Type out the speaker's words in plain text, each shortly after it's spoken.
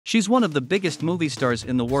She's one of the biggest movie stars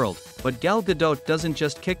in the world, but Gal Gadot doesn't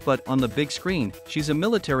just kick butt on the big screen, she's a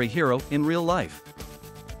military hero in real life.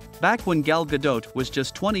 Back when Gal Gadot was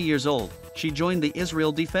just 20 years old, she joined the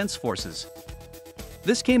Israel Defense Forces.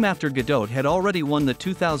 This came after Gadot had already won the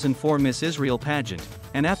 2004 Miss Israel pageant,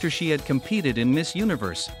 and after she had competed in Miss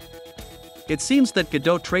Universe. It seems that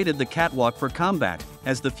Gadot traded the catwalk for combat,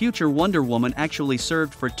 as the future Wonder Woman actually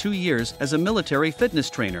served for 2 years as a military fitness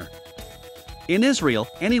trainer. In Israel,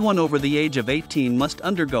 anyone over the age of 18 must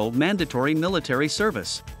undergo mandatory military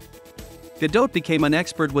service. Gadot became an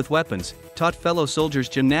expert with weapons, taught fellow soldiers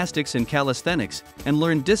gymnastics and calisthenics, and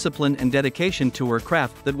learned discipline and dedication to her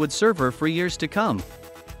craft that would serve her for years to come.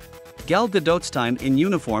 Gal Gadot's time in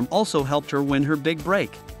uniform also helped her win her big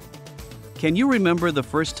break. Can you remember the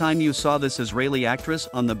first time you saw this Israeli actress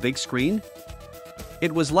on the big screen?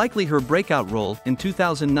 It was likely her breakout role in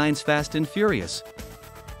 2009's Fast and Furious.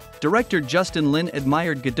 Director Justin Lin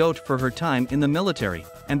admired Gadot for her time in the military,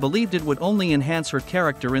 and believed it would only enhance her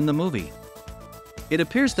character in the movie. It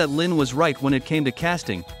appears that Lin was right when it came to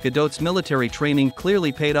casting. Gadot's military training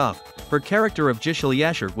clearly paid off. Her character of Jishal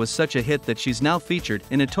Yasher was such a hit that she's now featured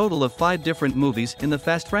in a total of 5 different movies in the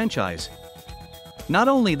Fast franchise. Not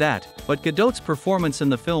only that, but Gadot's performance in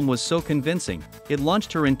the film was so convincing, it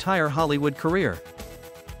launched her entire Hollywood career.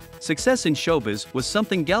 Success in showbiz was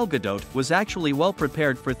something Gal Gadot was actually well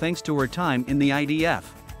prepared for thanks to her time in the IDF.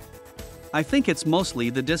 I think it's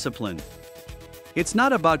mostly the discipline. It's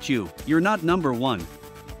not about you, you're not number one.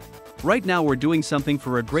 Right now we're doing something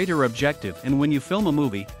for a greater objective, and when you film a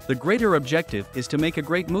movie, the greater objective is to make a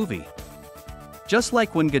great movie. Just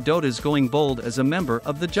like when Gadot is going bold as a member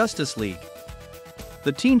of the Justice League.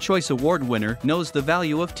 The Teen Choice Award winner knows the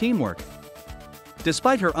value of teamwork.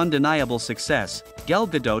 Despite her undeniable success, Gal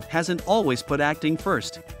Gadot hasn't always put acting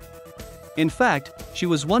first. In fact, she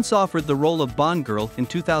was once offered the role of Bond girl in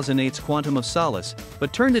 2008's Quantum of Solace,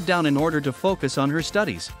 but turned it down in order to focus on her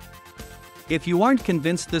studies. If you aren't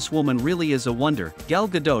convinced this woman really is a wonder, Gal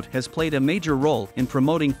Gadot has played a major role in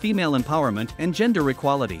promoting female empowerment and gender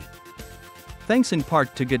equality. Thanks in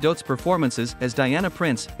part to Gadot's performances as Diana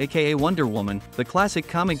Prince, aka Wonder Woman, the classic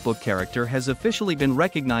comic book character has officially been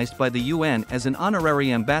recognized by the UN as an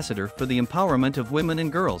honorary ambassador for the empowerment of women and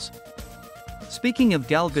girls. Speaking of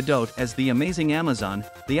Gal Gadot as the amazing Amazon,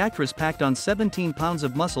 the actress packed on 17 pounds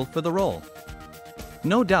of muscle for the role.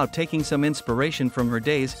 No doubt taking some inspiration from her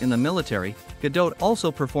days in the military, Gadot also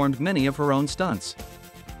performed many of her own stunts.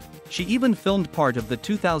 She even filmed part of the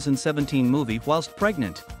 2017 movie whilst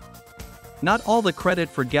pregnant. Not all the credit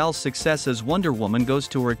for Gal's success as Wonder Woman goes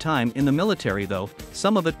to her time in the military though,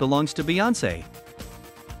 some of it belongs to Beyonce.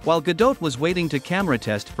 While Gadot was waiting to camera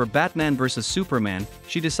test for Batman vs Superman,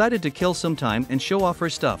 she decided to kill some time and show off her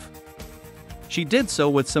stuff. She did so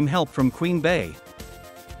with some help from Queen Bey.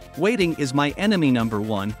 Waiting is my enemy number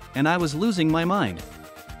one, and I was losing my mind.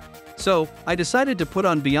 So, I decided to put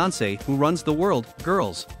on Beyonce, who runs the world,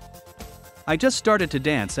 girls. I just started to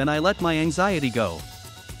dance and I let my anxiety go.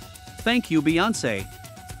 Thank you, Beyonce.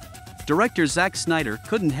 Director Zack Snyder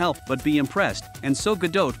couldn't help but be impressed, and so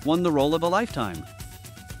Gadot won the role of a lifetime.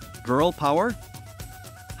 Girl power?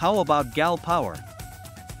 How about gal power?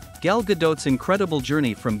 Gal Gadot's incredible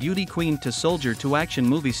journey from beauty queen to soldier to action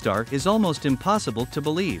movie star is almost impossible to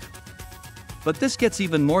believe. But this gets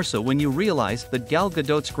even more so when you realize that Gal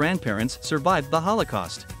Gadot's grandparents survived the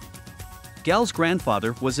Holocaust. Gal's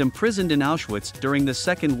grandfather was imprisoned in Auschwitz during the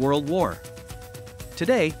Second World War.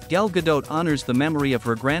 Today, Gal Gadot honors the memory of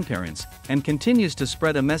her grandparents and continues to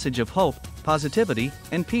spread a message of hope, positivity,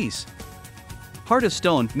 and peace. Heart of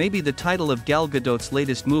Stone may be the title of Gal Gadot's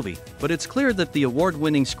latest movie, but it's clear that the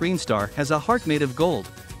award-winning screen star has a heart made of gold.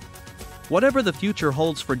 Whatever the future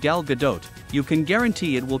holds for Gal Gadot, you can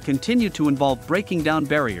guarantee it will continue to involve breaking down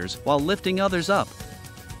barriers while lifting others up.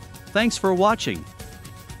 Thanks for watching.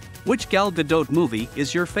 Which Gal Gadot movie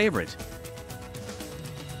is your favorite?